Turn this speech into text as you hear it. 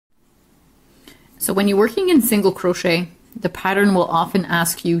So when you're working in single crochet, the pattern will often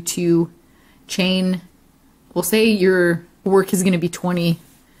ask you to chain, we'll say your work is going to be 20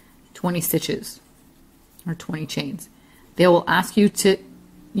 stitches or 20 chains. They will ask you to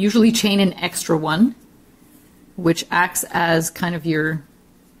usually chain an extra one, which acts as kind of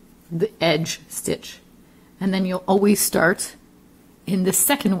the edge stitch. And then you'll always start in the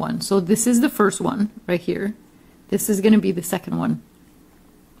second one. So this is the first one right here. This is going to be the second one.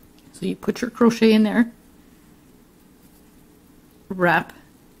 So you put your crochet in there, wrap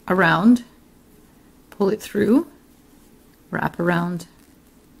around, pull it through, wrap around,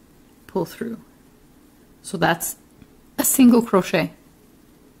 pull through. So that's a single crochet.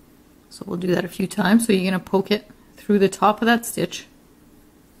 So we'll do that a few times. So you're going to poke it through the top of that stitch,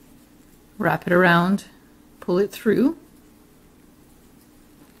 wrap it around, pull it through,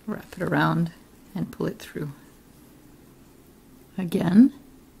 wrap it around, and pull it through. Again,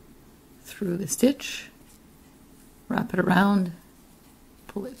 through the stitch, wrap it around,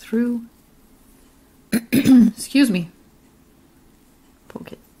 pull it through, excuse me,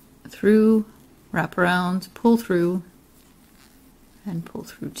 poke it through, wrap around, pull through, and pull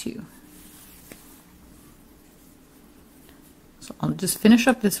through too. So I'll just finish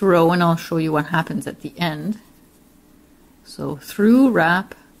up this row and I'll show you what happens at the end. So through,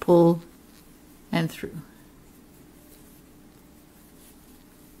 wrap, pull, and through.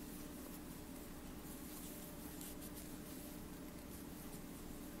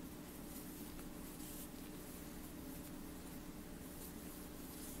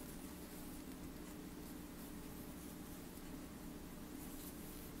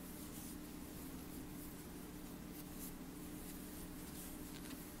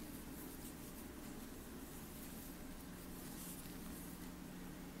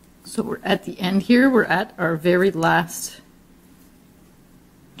 So we're at the end here, we're at our very last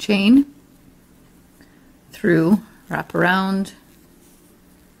chain, through, wrap around,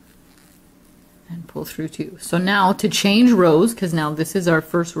 and pull through two. So now to change rows, because now this is our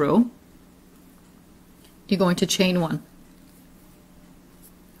first row, you're going to chain one.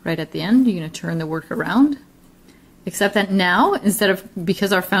 Right at the end, you're going to turn the work around, except that now, instead of,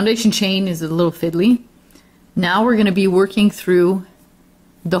 because our foundation chain is a little fiddly, now we're going to be working through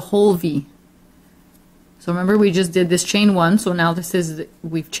the whole V. So remember we just did this chain one, so now this is,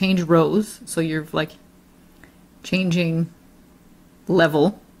 we've changed rows, so you're like changing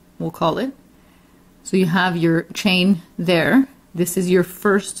level, we'll call it. So you have your chain there. This is your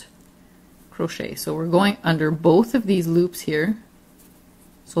first crochet. So we're going under both of these loops here.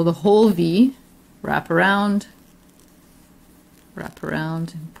 So the whole V, wrap around,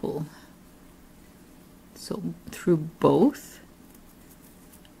 and pull. So through both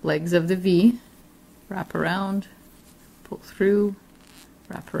legs of the V, wrap around, pull through,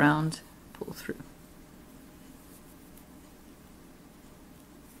 wrap around, pull through.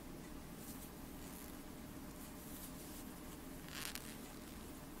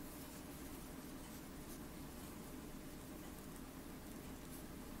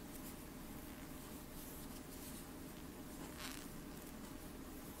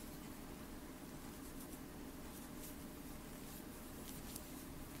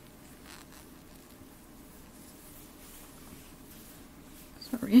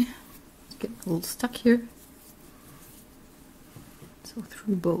 Sorry, it's getting a little stuck here. So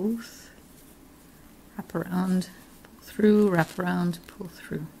through both, wrap around, pull through, wrap around, pull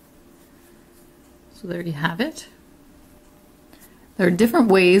through. So there you have it. There are different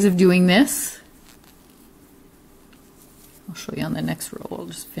ways of doing this. I'll show you on the next row. I'll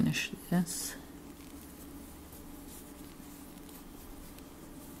just finish this.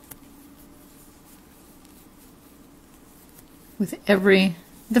 With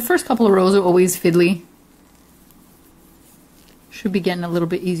the first couple of rows are always fiddly. Should be getting a little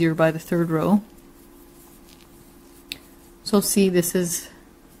bit easier by the third row. So see, this is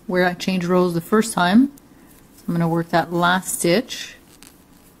where I changed rows the first time. So I'm going to work that last stitch,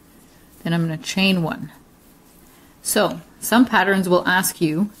 then I'm going to chain one. So some patterns will ask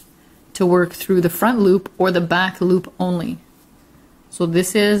you to work through the front loop or the back loop only. So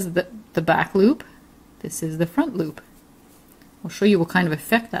this is the back loop, this is the front loop. I'll show you what kind of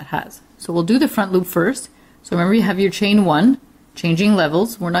effect that has. So we'll do the front loop first. So remember, you have your chain one, changing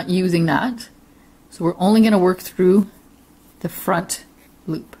levels. We're not using that. So we're only going to work through the front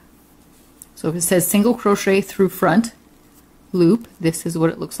loop. So if it says single crochet through front loop, this is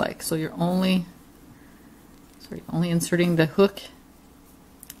what it looks like. So you're only inserting the hook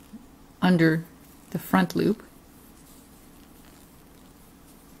under the front loop.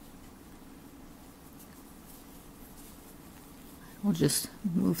 I'll just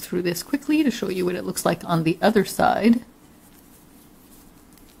move through this quickly to show you what it looks like on the other side.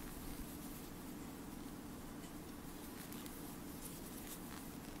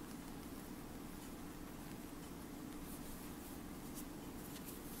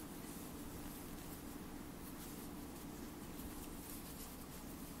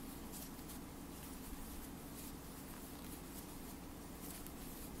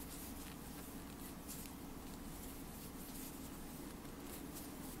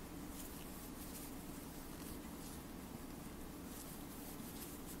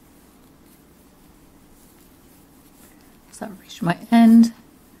 So I've reached my end,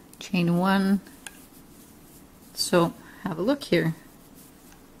 chain one. So have a look here.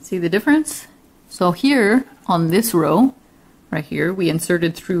 See the difference? So here on this row, right here, we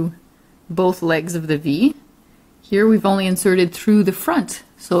inserted through both legs of the V. Here we've only inserted through the front.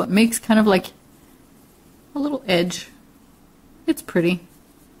 So it makes kind of like a little edge. It's pretty.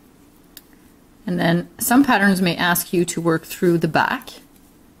 And then some patterns may ask you to work through the back,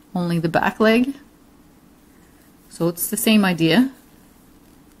 only the back leg. So it's the same idea.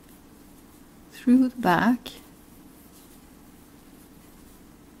 Through the back.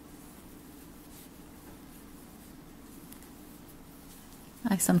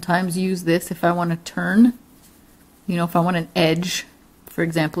 I sometimes use this if I want to turn, you know, if I want an edge. For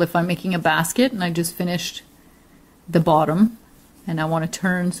example, if I'm making a basket and I just finished the bottom and I want to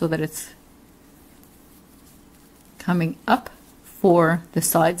turn so that it's coming up for the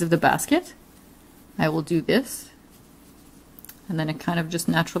sides of the basket, I will do this. And then it kind of just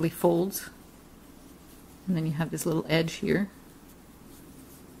naturally folds. And then you have this little edge here.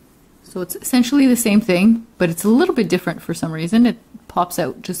 So it's essentially the same thing, but it's a little bit different for some reason. It pops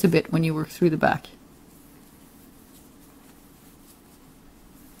out just a bit when you work through the back.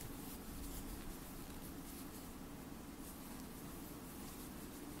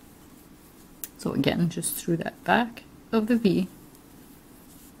 So again, just through that back of the V.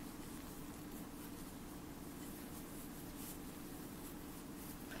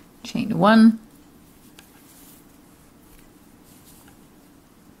 Chain one.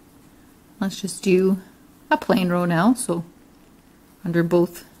 Let's just do a plain row now, so under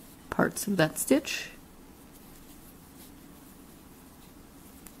both parts of that stitch.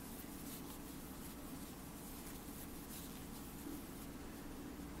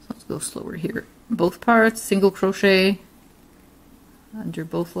 So let's go slower here. Both parts, single crochet under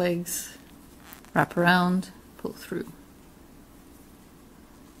both legs, wrap around, pull through.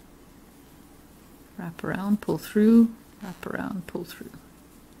 Wrap around, pull through, wrap around, pull through.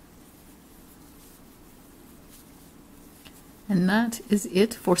 And that is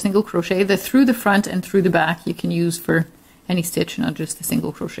it for single crochet. The through the front and through the back you can use for any stitch, not just the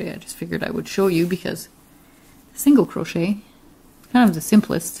single crochet. I just figured I would show you because single crochet is kind of the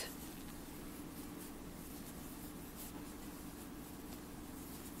simplest.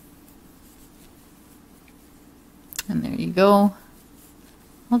 And there you go.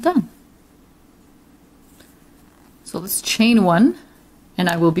 All done. So let's chain one, and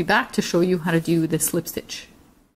I will be back to show you how to do the slip stitch.